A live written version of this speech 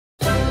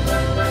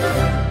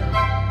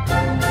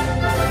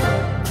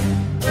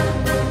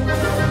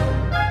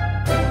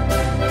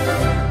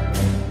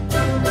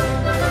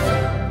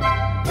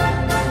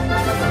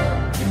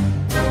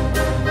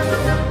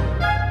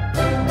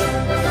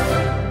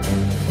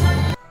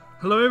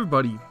Hello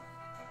everybody,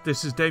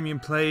 this is Damien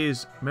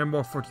plays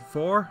Memoir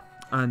 44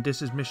 and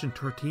this is mission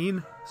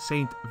 13,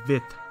 Saint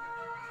Vith.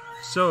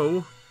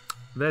 So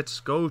let's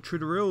go through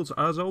the rules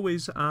as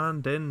always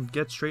and then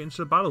get straight into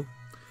the battle.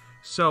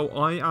 So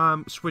I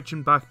am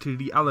switching back to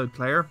the allied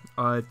player.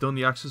 I've done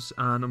the Axis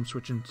and I'm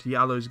switching to the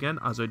allies again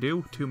as I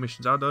do. 2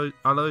 missions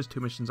allies, 2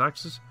 missions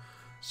Axis.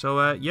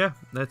 So yeah,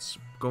 let's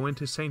go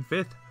into Saint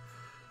Vith.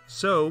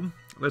 So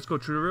let's go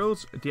through the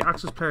rules. The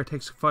Axis player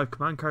takes 5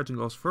 command cards and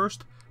goes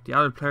first. The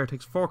allied player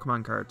takes 4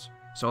 command cards.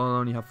 So I'll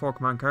only have 4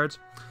 command cards.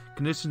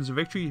 Conditions of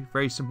victory,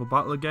 very simple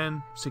battle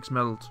again. 6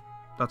 medals.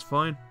 That's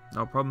fine,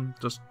 no problem.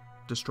 Just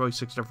destroy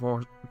 6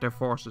 of their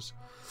forces.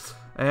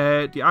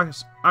 The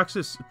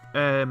Axis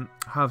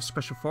have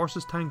special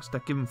forces tanks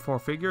that give them 4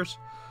 figures.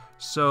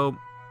 So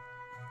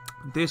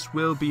this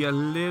will be a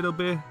little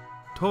bit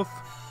tough.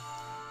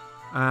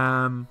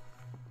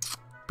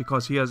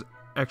 Because he has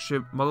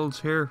extra models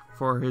here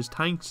for his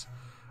tanks.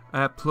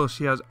 Plus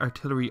he has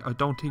artillery. I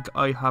don't think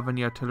I have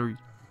any artillery.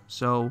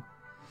 So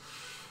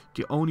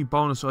the only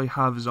bonus I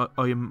have is I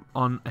am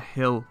on a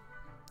hill.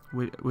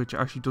 Which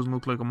actually doesn't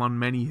look like I'm on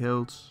many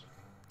hills.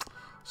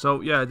 So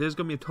yeah, this is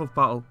going to be a tough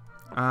battle.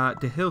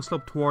 The hill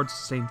slope towards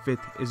Saint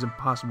Vith is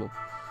impossible.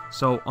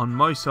 So on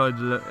my side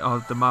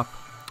of the map,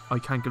 I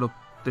can't get up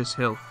this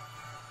hill.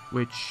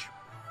 Which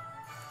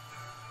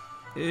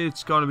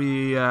it's going to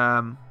be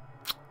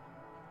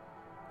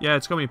yeah,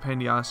 it's going to be a pain in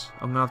the ass.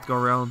 I'm going to have to go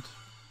around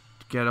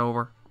to get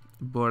over.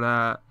 But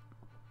I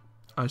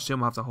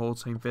assume I have to hold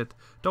Saint Vith.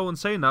 Though in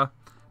saying that,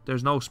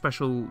 there's no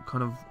special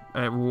kind of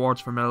rewards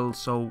for medals,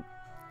 so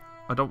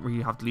I don't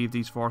really have to leave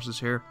these forces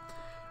here.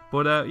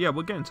 But yeah,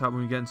 we'll get into that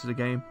when we get into the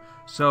game.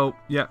 So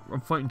yeah,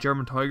 I'm fighting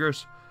German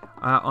Tigers.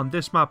 On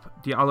this map,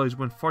 the Allies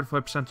win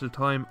 45% of the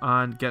time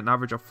and get an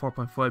average of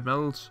 4.5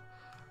 medals.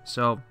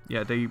 So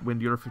yeah, they win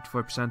the other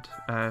 55%.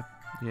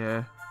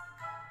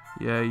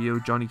 Yeah,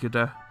 you Johnny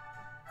Cadet.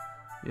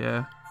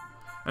 Yeah.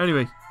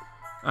 Anyway,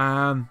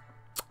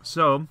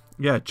 so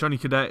yeah, Johnny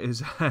Cadet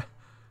is.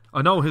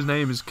 I know his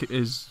name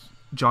is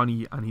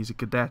Johnny and he's a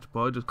cadet,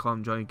 but I just call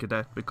him Johnny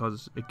Cadet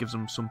because it gives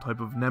him some type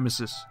of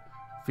nemesis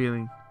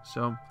feeling.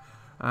 So,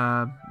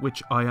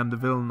 which I am the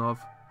villain of,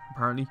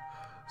 apparently.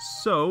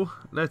 So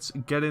let's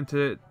get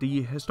into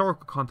the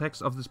historical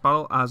context of this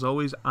battle as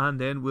always, and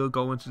then we'll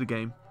go into the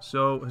game.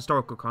 So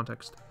historical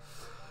context.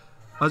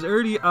 As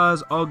early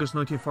as August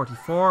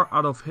 1944,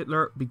 Adolf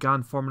Hitler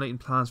began formulating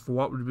plans for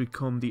what would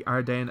become the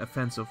Ardennes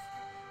offensive.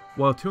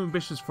 While too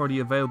ambitious for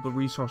the available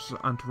resources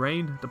and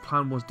terrain, the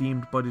plan was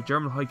deemed by the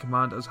German High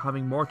Command as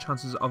having more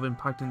chances of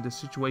impacting the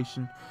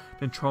situation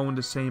than throwing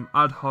the same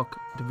ad hoc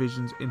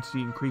divisions into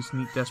the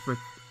increasingly desperate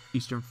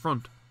Eastern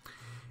Front.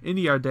 In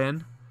the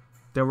Ardennes,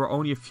 there were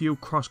only a few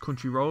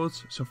cross-country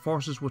roads, so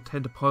forces would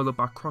tend to pile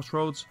up at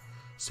crossroads.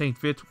 Saint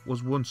Vith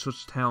was one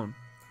such town.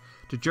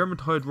 The German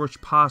tide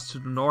rushed past to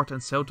the north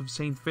and south of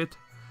Saint Vith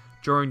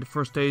during the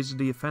first days of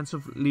the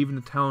offensive, leaving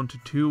the town to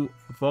 2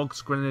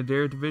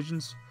 Volksgrenadier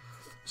divisions,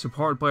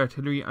 supported by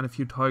artillery and a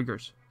few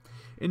Tigers.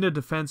 In the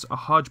defence, a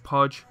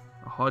hodgepodge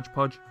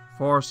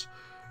force,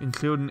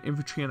 including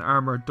infantry and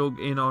armour, dug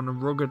in on a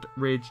rugged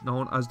ridge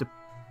known as the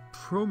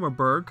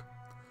Prumerberg.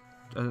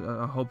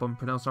 I hope I'm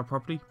pronouncing that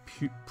properly.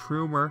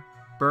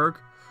 Prumerberg,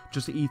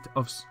 just east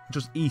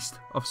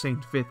of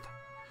Saint Vith.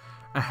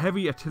 A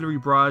heavy artillery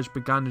barrage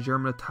began the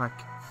German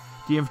attack.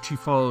 The infantry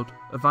followed,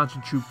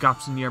 advancing through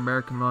gaps in the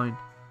American line.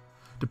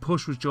 The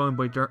push was joined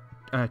by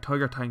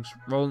Tiger tanks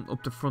rolling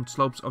up the front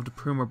slopes of the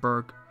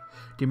Prumerberg.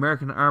 The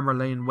American armour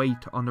lay in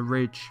wait on the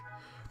ridge,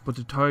 but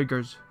the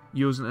Tigers,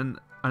 using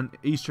an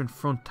Eastern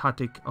Front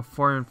tactic of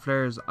firing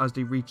flares as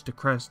they reached the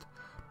crest,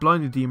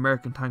 blinded the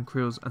American tank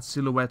crews and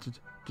silhouetted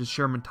the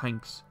Sherman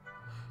tanks.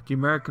 The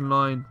American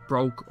line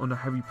broke under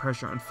heavy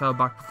pressure and fell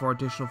back before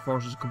additional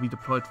forces could be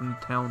deployed from the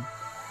town.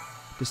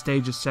 The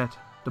stage is set,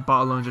 the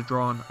battle lines are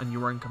drawn, and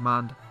you are in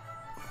command.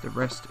 The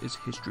rest is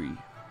history.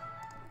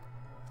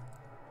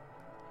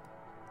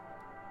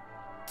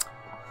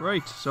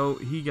 Right, so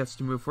he gets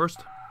to move first.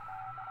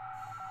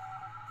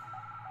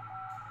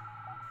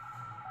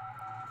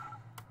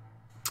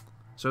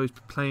 So he's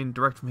playing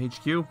direct from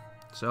HQ.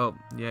 So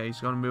yeah, he's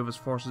going to move his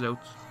forces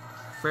out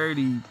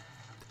fairly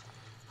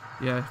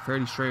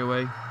straight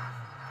away.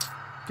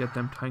 Get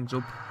them tanks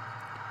up.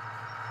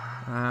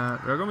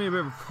 They're going to be a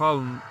bit of a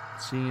problem,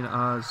 seeing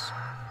as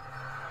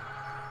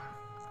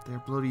they're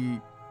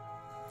bloody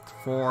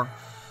 4.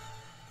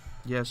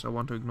 Yes, I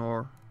want to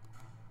ignore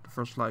the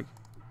first flag.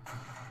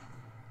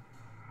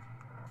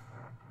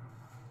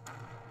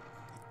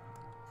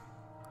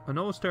 I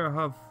noticed there I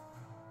have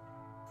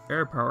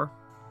air power,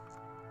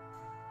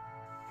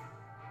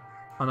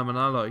 and I'm an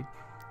ally.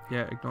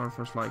 Yeah, ignore the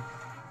first flag.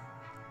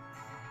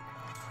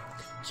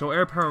 So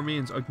air power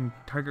means I can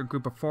target a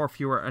group of 4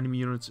 fewer enemy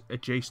units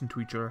adjacent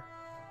to each other.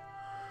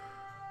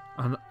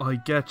 And I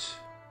get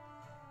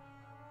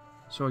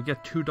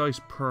 2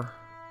 dice per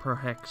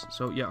hex.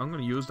 So yeah, I'm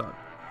going to use that.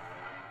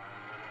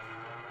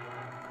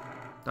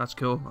 That's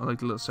cool. I like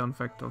the little sound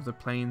effect of the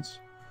planes.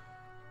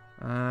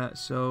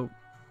 So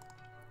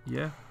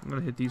yeah, I'm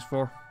going to hit these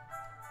 4.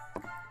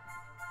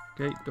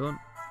 Okay, done.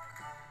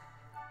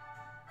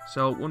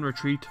 So, 1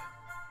 retreat.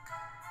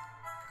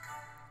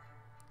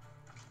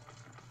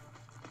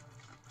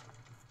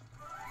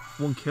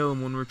 One kill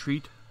and 1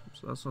 retreat.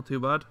 So that's not too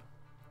bad.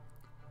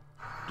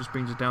 Just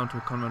brings it down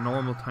to kind of a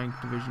normal tank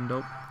division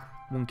though.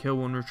 1 kill,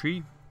 1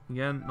 retreat.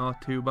 Again,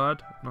 not too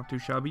bad. Not too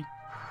shabby.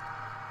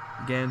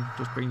 Again,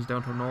 just brings it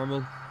down to a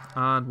normal.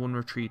 And 1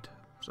 retreat.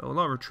 So a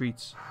lot of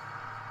retreats.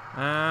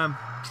 Could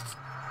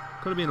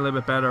have been a little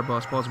bit better, but I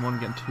suppose I'm only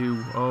getting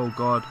 2. Oh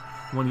god.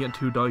 I'm only getting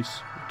 2 dice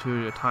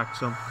to attack,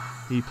 so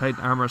he played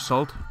an armor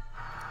assault.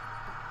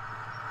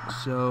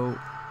 So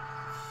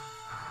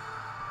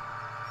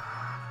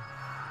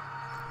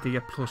they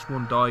get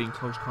 +1 die in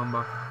close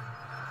combat.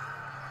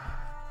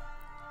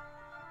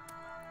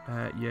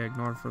 Yeah,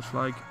 ignore the first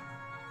flag.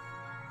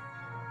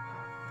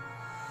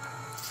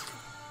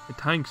 The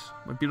tanks,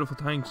 my beautiful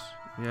tanks.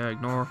 Yeah,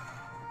 ignore.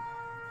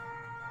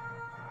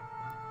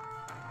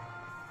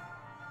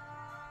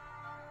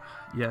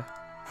 Yeah.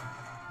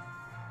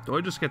 Do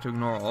I just get to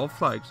ignore all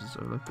flags? Is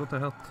it like, what the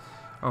hell?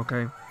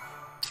 Okay.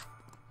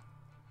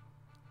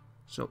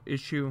 So,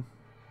 issue.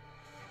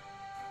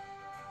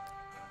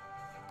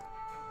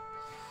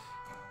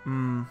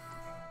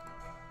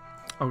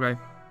 Okay.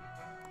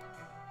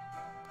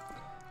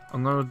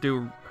 I'm gonna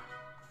do.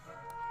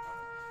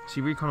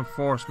 See, recon of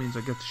force means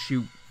I get to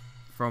shoot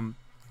from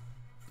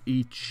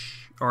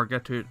each, or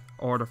get to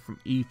order from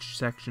each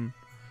section.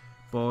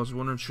 But I was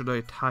wondering, should I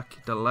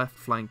attack the left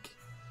flank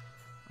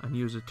and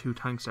use the 2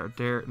 tanks that are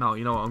there? No,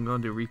 you know what? I'm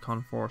gonna do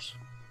recon force.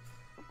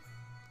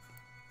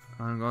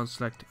 I'm gonna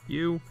select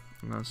you.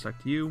 I'm gonna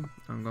select you.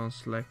 I'm gonna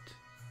select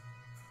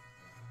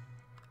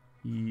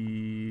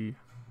you.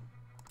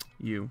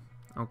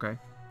 Okay.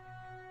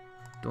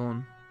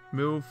 Done.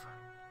 Move.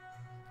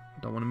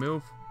 Don't want to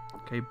move.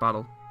 Okay,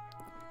 battle.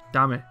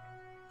 Damn it.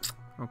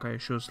 Okay, I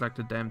should have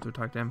selected them to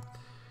attack them.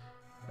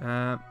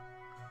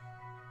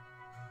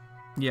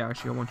 Yeah,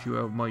 actually I want you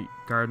out of my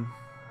garden.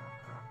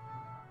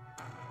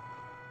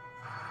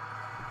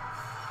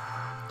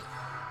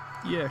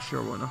 Yeah,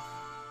 sure, why not?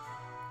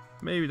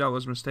 Maybe that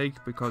was a mistake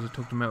because it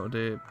took them out of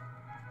the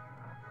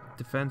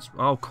defense.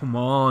 Oh, come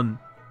on.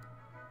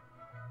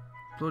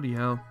 Bloody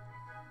hell.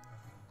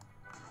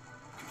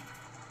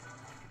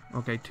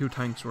 Okay, 2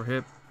 tanks were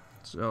hit.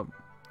 So,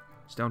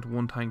 it's down to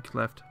 1 tank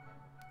left.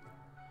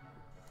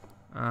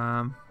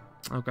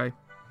 Okay.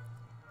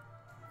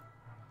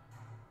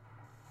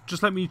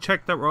 Just let me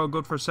check that we're all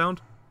good for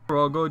sound. We're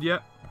all good,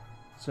 yeah.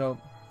 So,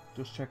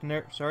 just checking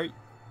there. Sorry.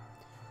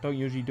 Don't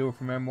usually do it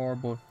for Memoir,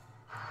 but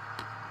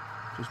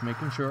just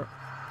making sure.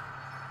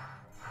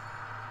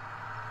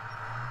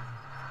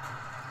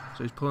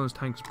 So he's pulling his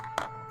tanks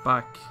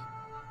back.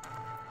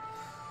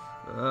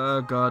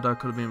 Oh god, that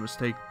could have been a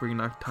mistake bringing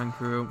that tank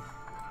through.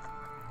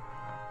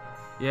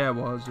 Yeah, it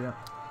was, yeah.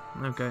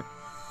 Okay.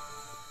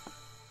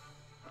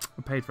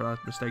 I paid for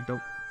that mistake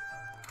though.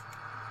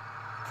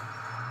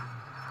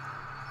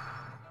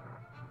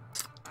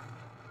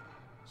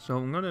 So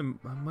I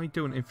might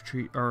do an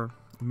infantry or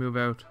move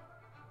out.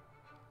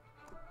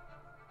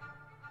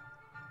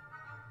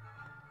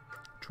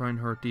 Try and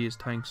hurt these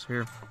tanks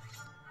here.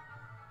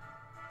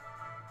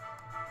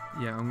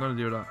 Yeah, I'm gonna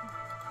do that.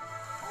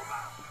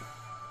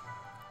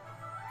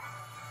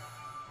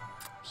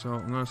 So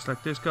I'm gonna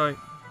select this guy.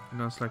 I'm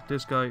gonna select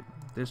this guy,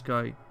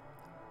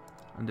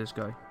 and this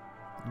guy.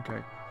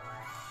 Okay.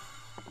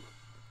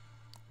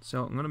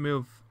 So I'm gonna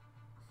move.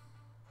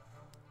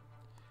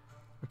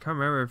 I can't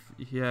remember if,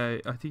 yeah,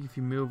 I think if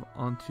you move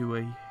onto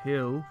a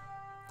hill,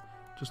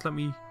 just let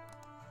me.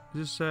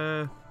 Is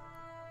this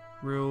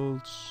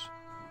rules?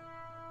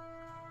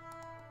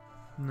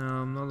 No,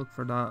 I'm not looking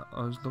for that.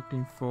 I was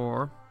looking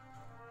for.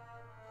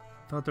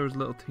 Thought there was a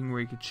little thing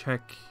where you could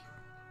check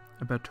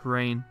about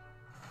terrain.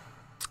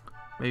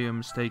 Maybe I'm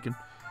mistaken.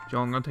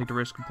 Joe, I'm gonna take the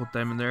risk and put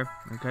them in there.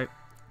 Okay,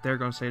 they're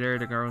gonna stay there.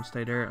 They're gonna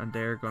stay there, and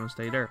they're gonna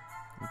stay there.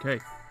 Okay.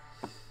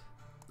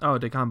 Oh,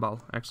 they can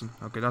battle. Excellent.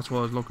 Okay, that's what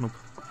I was looking up.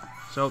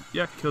 So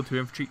yeah, kill 2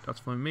 infantry. That's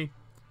fine with me.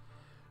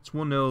 It's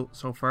 1-0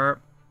 so far.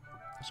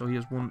 So he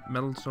has 1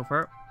 medal so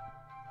far.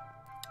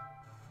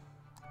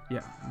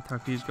 Yeah,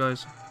 attack these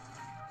guys.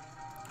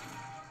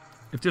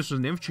 If this was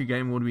an infantry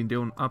game, we would have been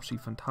doing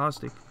absolutely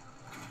fantastic.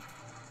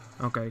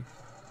 Okay,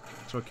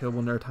 so I killed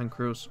 1 of their tank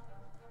crews.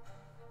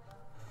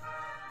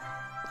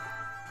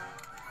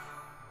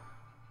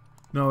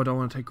 No, I don't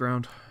want to take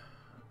ground.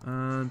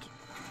 And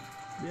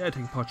yeah,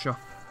 take a pot shot.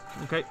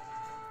 Okay,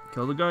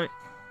 kill the guy.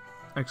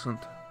 Excellent.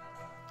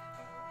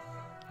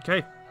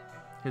 Okay,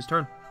 his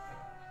turn.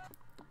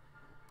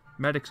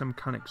 Medics and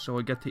mechanics. So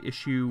I get to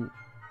issue.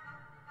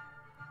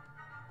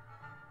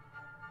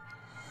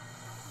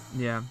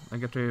 Yeah, I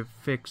get to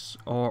fix,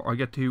 or I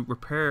get to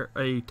repair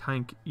a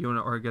tank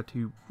unit, or I get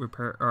to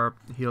repair or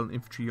heal an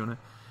infantry unit.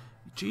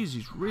 Jeez,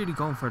 he's really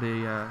going for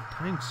the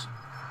tanks.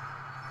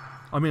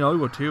 I mean, I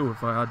would too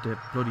if I had the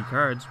bloody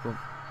cards, but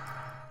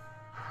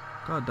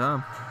god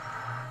damn.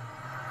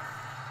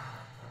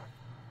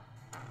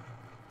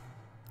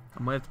 I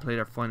might have to play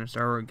their finest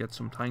hour and get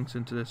some tanks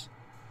into this.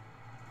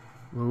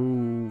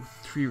 Oh,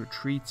 3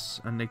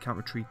 retreats, and they can't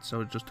retreat,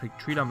 so just take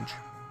 3 damage.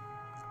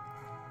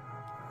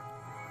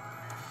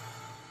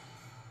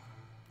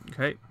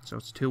 Okay, so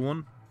it's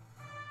 2-1.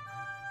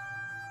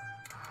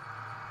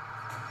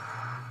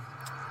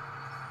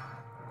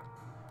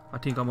 I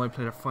think I might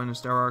play their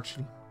finest hour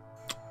actually.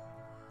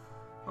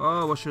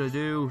 Oh, what should I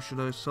do? Should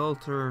I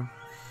assault or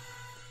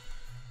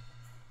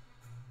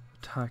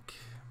attack?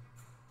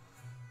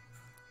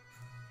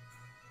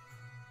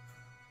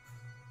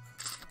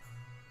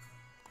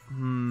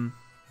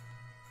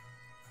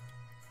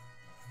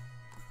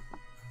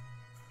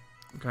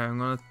 Okay, I'm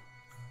gonna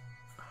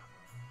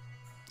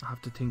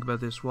have to think about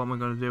this. What am I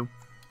gonna do?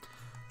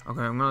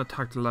 Okay, I'm gonna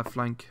attack the left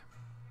flank.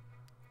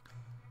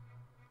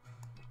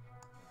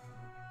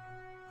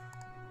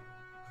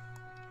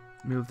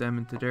 Move them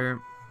into there.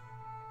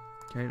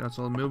 Okay, that's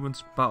all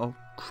movements. Battle.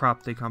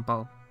 Crap, they can't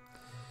battle.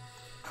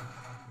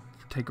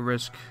 Take a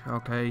risk.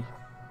 Okay.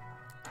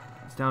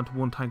 It's down to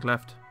 1 tank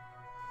left.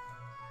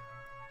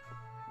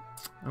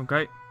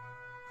 Okay.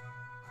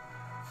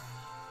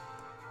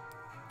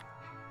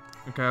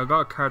 Okay, I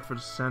got a card for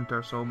the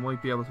center, so I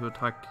might be able to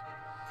attack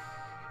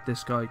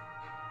this guy.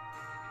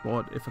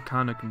 But if I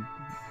can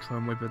try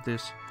and wipe out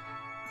this.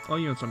 Oh,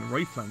 units on the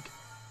right flank.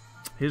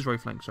 His right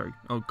flank, sorry.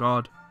 Oh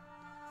god.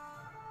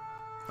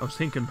 I was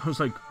thinking, I was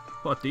like,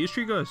 what, these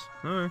 3 guys?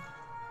 Alright.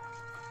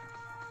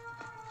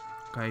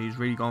 Okay, he's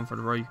really going for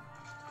the right.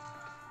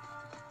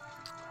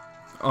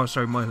 Oh,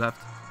 sorry, my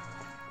left.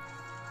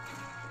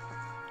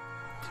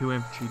 2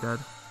 infantry dead.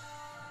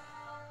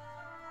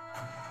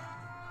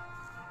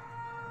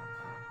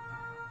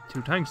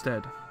 2 tanks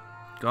dead.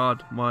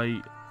 God,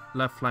 my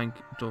left flank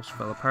just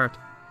fell apart.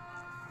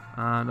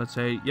 And I'd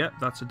say, yeah,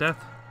 that's a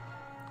death.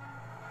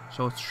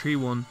 So it's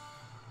 3-1.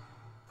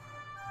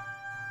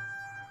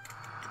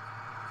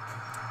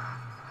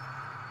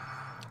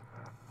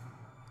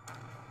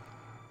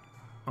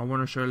 I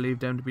wonder should I leave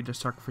them to be the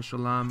sacrificial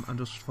lamb and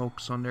just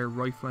focus on their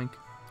right flank.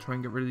 Try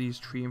and get rid of these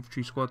 3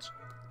 infantry squads.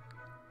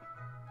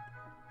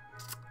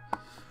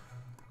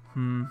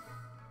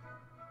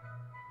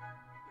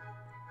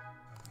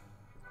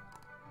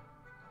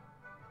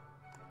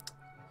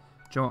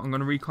 Joe, I'm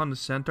going to recon the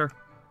center.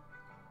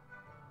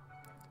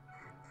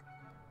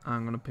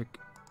 I'm going to pick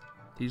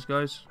these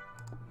guys.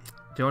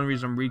 The only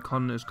reason I'm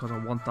reconning is because I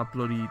want that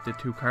the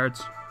 2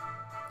 cards.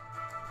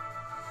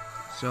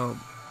 So,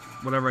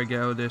 whatever I get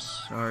out of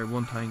this, alright,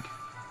 1 tank.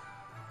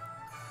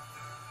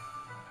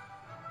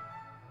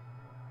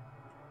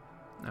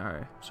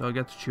 Alright, so I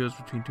get to choose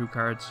between 2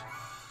 cards.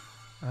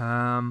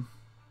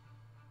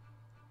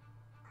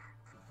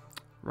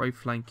 Right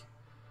flank.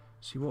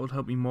 See what would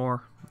help me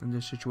more in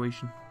this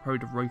situation. Probably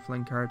the right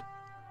flank card.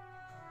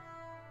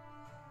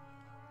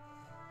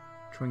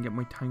 Try and get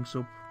my tanks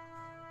up.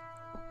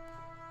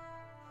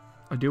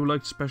 I do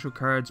like special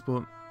cards,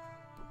 but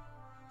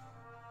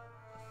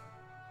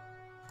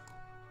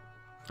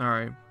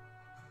alright.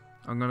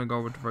 I'm gonna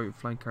go with the right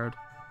flank card.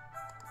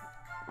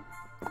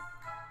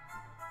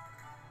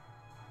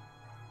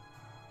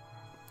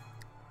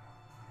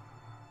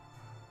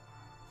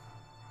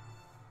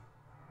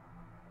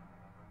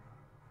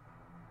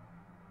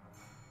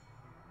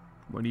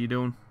 What are you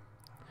doing?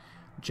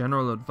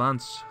 General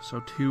advance. So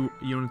 2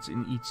 units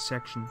in each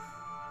section.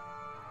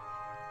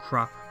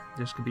 Crap.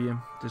 This could be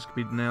him. This could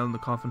be the nail in the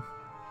coffin.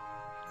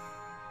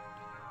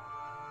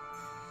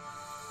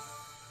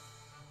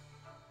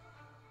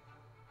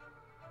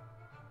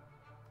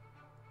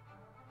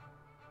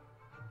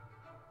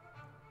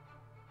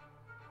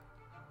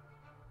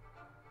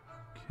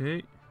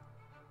 Okay.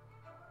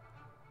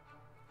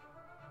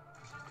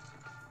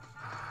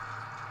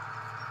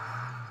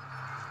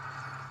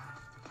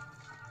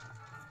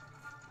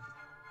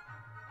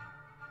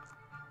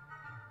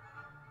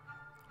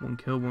 One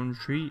kill, 1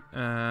 retreat.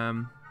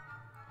 Do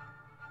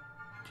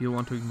you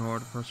want to ignore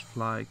the first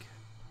flag?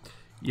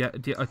 Yeah,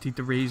 I think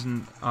the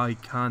reason I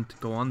can't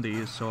go on these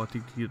is so I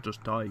think he'll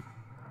just die.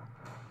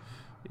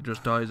 He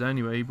just dies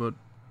anyway, but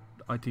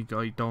I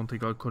don't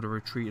think I could have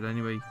retreated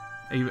anyway.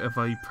 Even if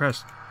I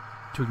pressed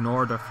to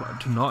ignore the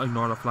to not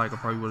ignore the flag, I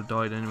probably would have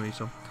died anyway.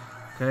 So,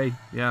 okay,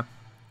 yeah,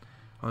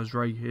 I was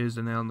right. Here's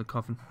the nail in the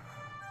coffin.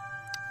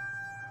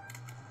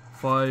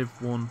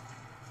 5-1.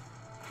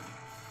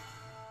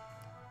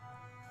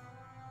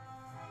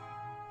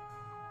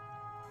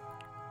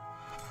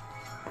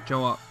 Do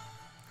you know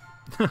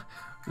what?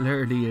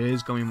 Literally it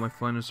is going to be my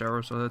finest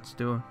hour, so let's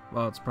do it.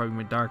 Well, it's probably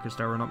my darkest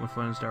hour, not my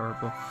finest hour,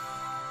 but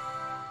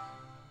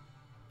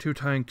 2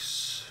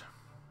 tanks.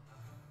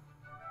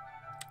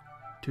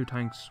 2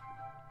 tanks.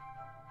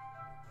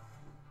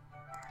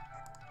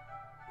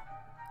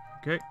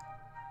 Okay.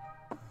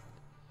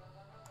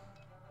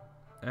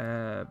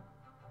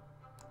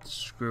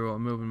 Screw it,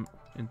 I'm moving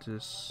into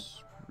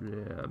this.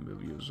 Yeah,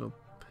 move you up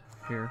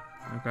here.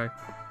 Okay.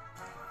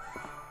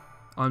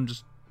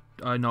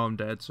 I know I'm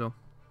dead, so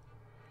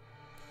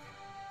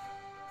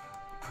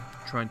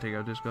try and take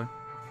out this guy.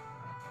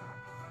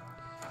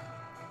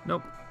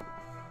 Nope.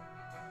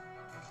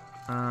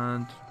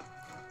 And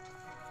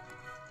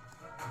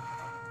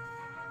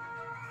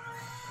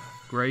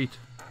Great.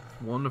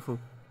 Wonderful.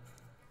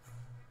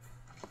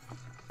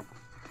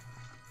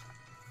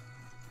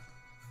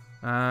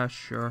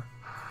 Sure.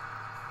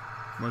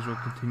 Might as well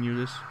continue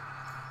this.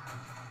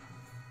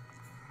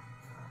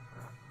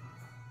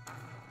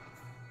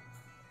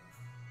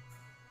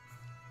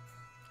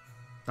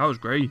 That was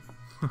great.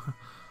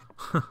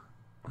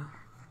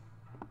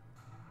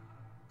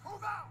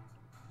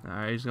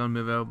 Alright, he's gonna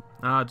move out.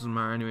 It doesn't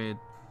matter anyway.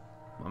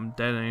 I'm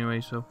dead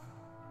anyway, so.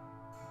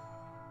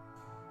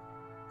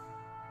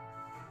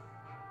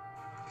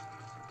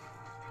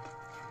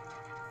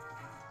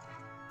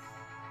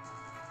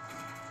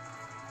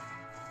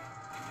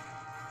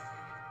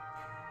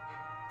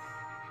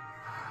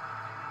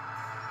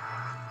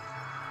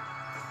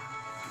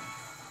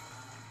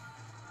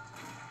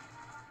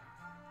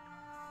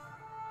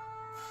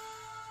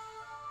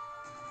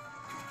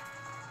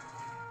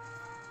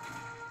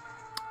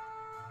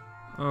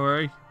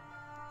 Alright.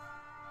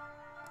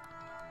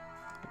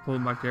 Pull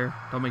him back there.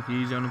 Don't make it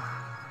easy on him.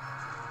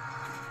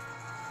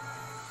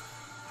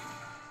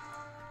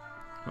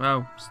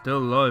 Wow, still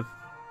alive.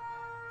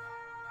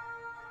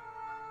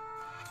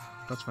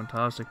 That's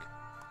fantastic.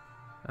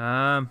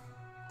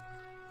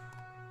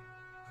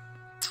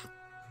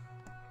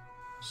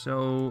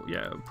 So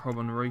yeah, probe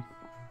on the right.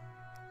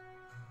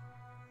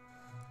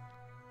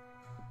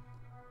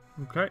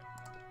 Okay.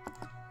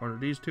 What are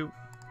these two?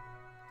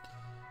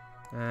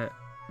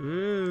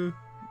 Ooh.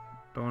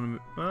 Don't want to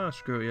move. Ah,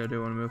 screw it. Yeah, I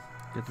do want to move.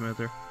 Get them out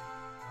there.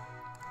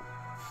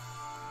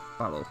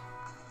 Battle.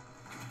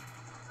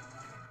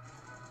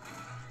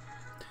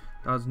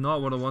 That's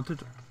not what I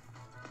wanted.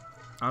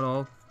 At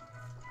all.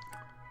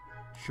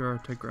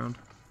 Sure, take ground.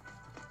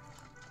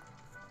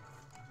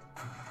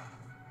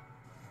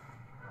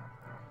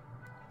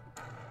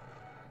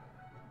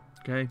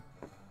 Okay.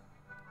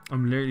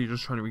 I'm literally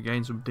just trying to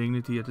regain some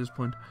dignity at this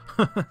point.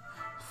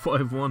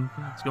 5-1.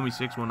 It's gonna be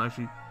 6-1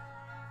 actually.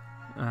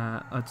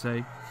 I'd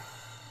say.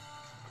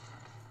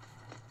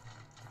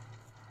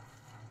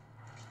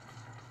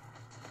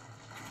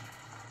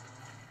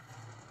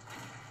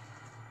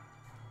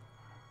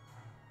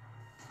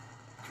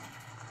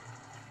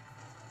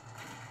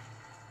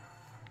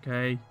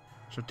 Okay,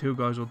 so 2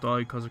 guys will die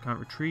because I can't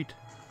retreat.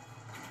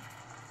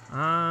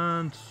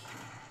 And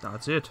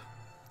that's it.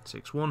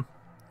 6-1.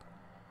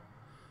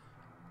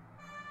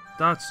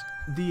 That's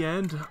the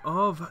end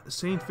of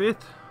St.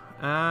 Vith.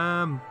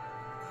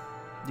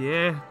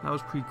 Yeah, that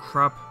was pretty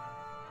crap.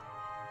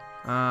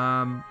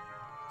 The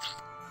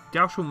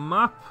actual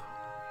map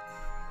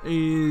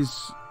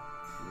is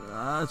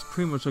it's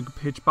pretty much like a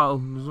pitch battle.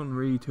 There's nothing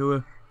really to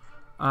it.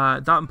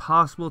 That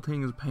impossible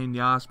thing is a pain in the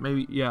ass.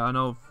 Maybe, yeah, I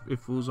know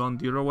if it was on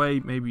the other way,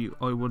 maybe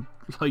I would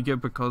like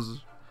it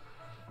because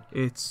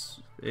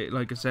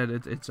like I said,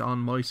 it's on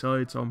my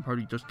side, so I'm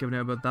probably just giving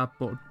out about that.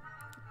 But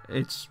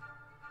it's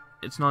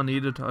not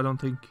needed, I don't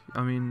think.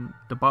 I mean,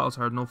 the battle's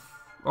hard enough,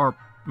 or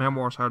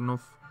Memoir's hard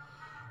enough,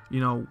 you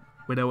know,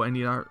 without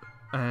any of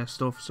that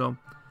stuff. So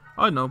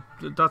I don't know.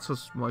 That's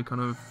just my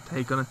kind of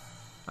take on it.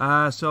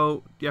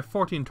 So yeah,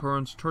 14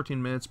 turns,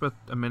 13 minutes, about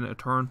a minute a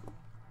turn.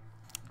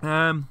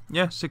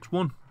 Yeah,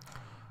 6-1.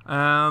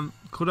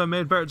 Could I have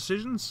made better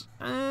decisions?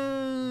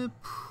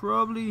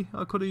 Probably.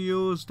 I could have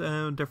used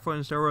their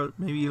fighting star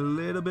maybe a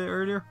little bit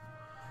earlier.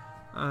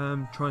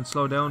 Try and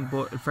slow down,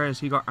 but in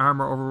fairness, he got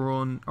armor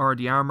overrun, or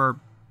the armor.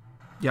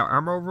 Yeah,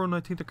 armor overrun, I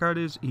think the card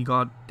is. He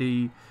got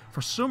the.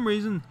 For some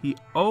reason, he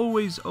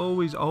always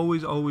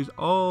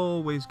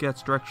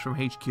gets direction from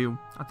HQ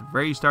at the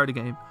very start of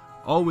the game.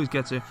 Always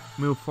gets it.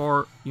 Move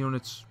 4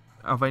 units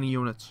of any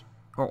units,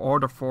 or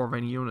order 4 of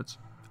any units.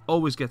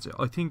 Always gets it.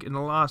 I think in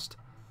the last,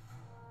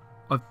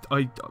 to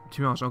be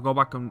honest, I'll go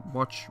back and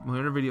watch my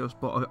other videos,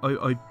 but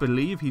I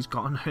believe he's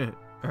gotten it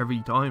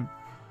every time,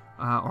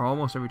 or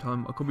almost every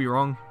time. I could be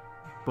wrong,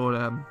 but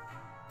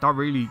that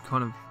really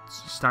kind of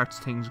starts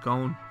things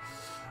going.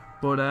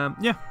 But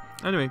yeah.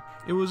 Anyway,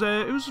 it was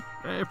a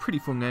pretty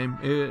fun game.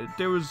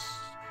 It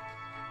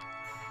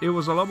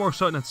was a lot more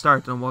exciting at the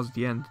start than it was at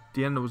the end. At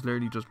the end, it was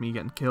literally just me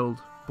getting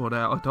killed. But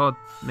I thought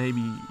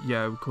maybe,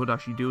 yeah, we could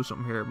actually do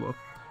something here, but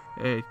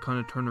it kind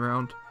of turned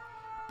around.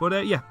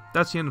 But yeah,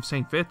 that's the end of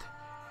St. Vith.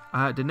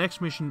 The next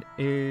mission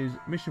is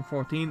mission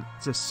 14.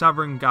 It's a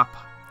Sovereign Gap.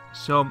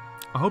 So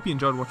I hope you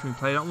enjoyed watching me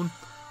play that one,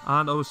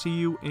 and I will see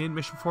you in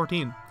mission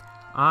 14.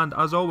 And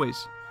as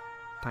always,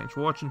 thanks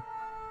for watching.